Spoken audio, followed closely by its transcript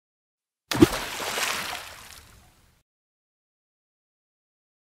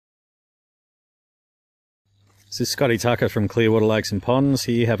This is Scotty Tucker from Clearwater Lakes and Ponds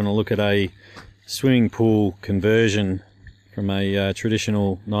here, having a look at a swimming pool conversion from a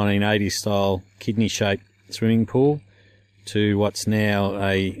traditional 1980s style kidney shaped swimming pool to what's now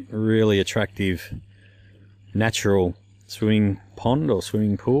a really attractive natural swimming pond or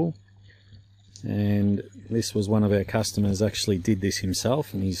swimming pool. And this was one of our customers actually did this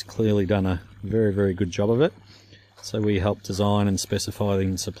himself, and he's clearly done a very good job of it. So we helped design and specify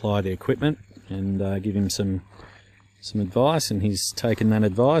and supply the equipment and give him some advice, and he's taken that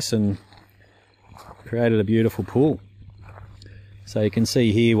advice and created a beautiful pool. So you can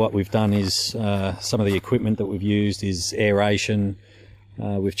see here what we've done is some of the equipment that we've used is aeration.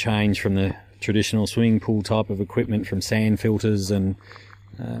 We've changed from the traditional swimming pool type of equipment from sand filters and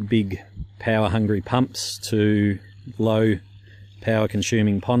big power hungry pumps to low power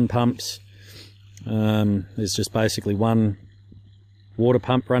consuming pond pumps. There's just basically one water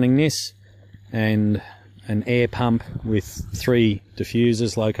pump running this and an air pump with 3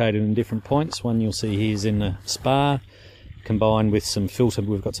 diffusers located in different points. One you'll see here is in the spa, combined with some filter.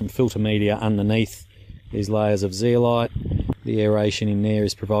 We've got some filter media underneath these layers of zeolite. The aeration in there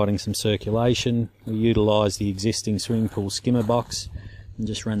is providing some circulation. We utilise the existing swimming pool skimmer box and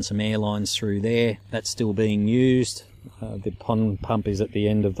just run some air lines through there. That's still being used. The pond pump is at the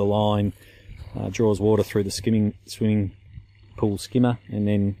end of the line, draws water through the swimming pool skimmer and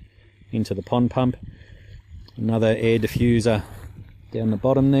then into the pond pump. Another air diffuser down the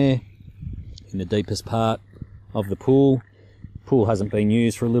bottom there in the deepest part of the pool. Pool hasn't been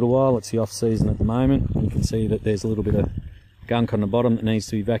used for a little while, it's the off season at the moment. You can see that there's a little bit of gunk on the bottom that needs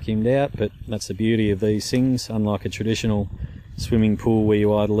to be vacuumed out, but that's the beauty of these things. Unlike a traditional swimming pool where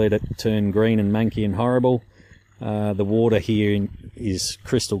you either let it turn green and manky and horrible, the water here is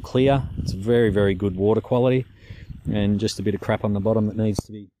crystal clear. It's very good water quality, and just a bit of crap on the bottom that needs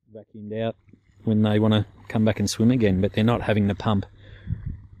to be vacuumed out when they want to come back and swim again, but they're not having to pump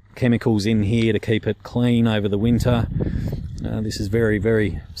chemicals in here to keep it clean over the winter. This is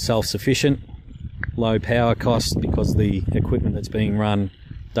very self-sufficient, low power cost because the equipment that's being run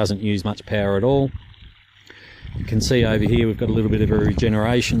doesn't use much power at all. You can see over here we've got a little bit of a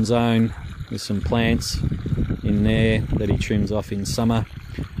regeneration zone with some plants in there that he trims off in summer.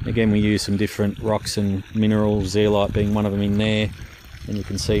 Again, we use some different rocks and minerals, zeolite being one of them in there, and you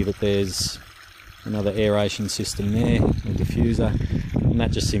can see that there's another aeration system there, a diffuser, and that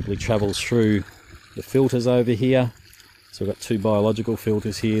just simply travels through the filters over here. So we've got 2 biological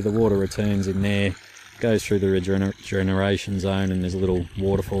filters here. The water returns in there, goes through the regeneration zone, and there's a little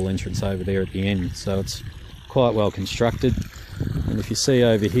waterfall entrance over there at the end. So it's quite well constructed. And if you see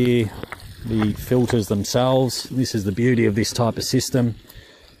over here the filters themselves, this is the beauty of this type of system.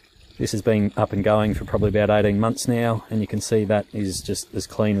 This has been up and going for probably about 18 months now, and you can see that is just as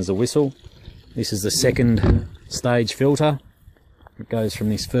clean as a whistle. This is the second stage filter. It goes from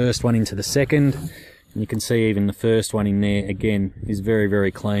this first one into the second, and you can see even the first one in there again is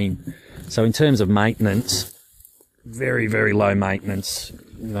very clean. So in terms of maintenance, very low maintenance.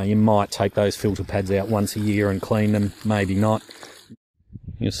 You know, you might take those filter pads out once a year and clean them, maybe not.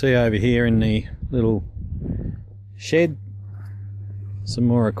 You'll see over here in the little shed some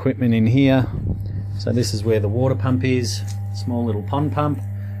more equipment in here. So this is where the water pump is, small little pond pump,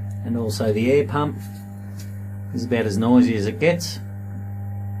 and also the air pump. This is about as noisy as it gets.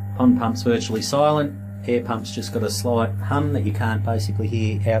 Pond pump's virtually silent, air pump's just got a slight hum that you can't basically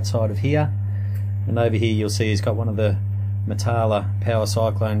hear outside of here. And over here you'll see he's got one of the Metala Power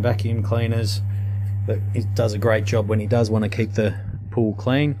Cyclone vacuum cleaners, but it does a great job when he does want to keep the pool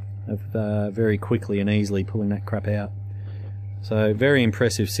clean of very quickly and easily pulling that crap out. So very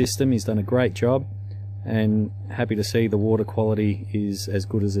impressive system. He's done a great job, and happy to see the water quality is as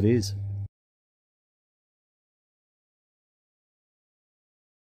good as it is.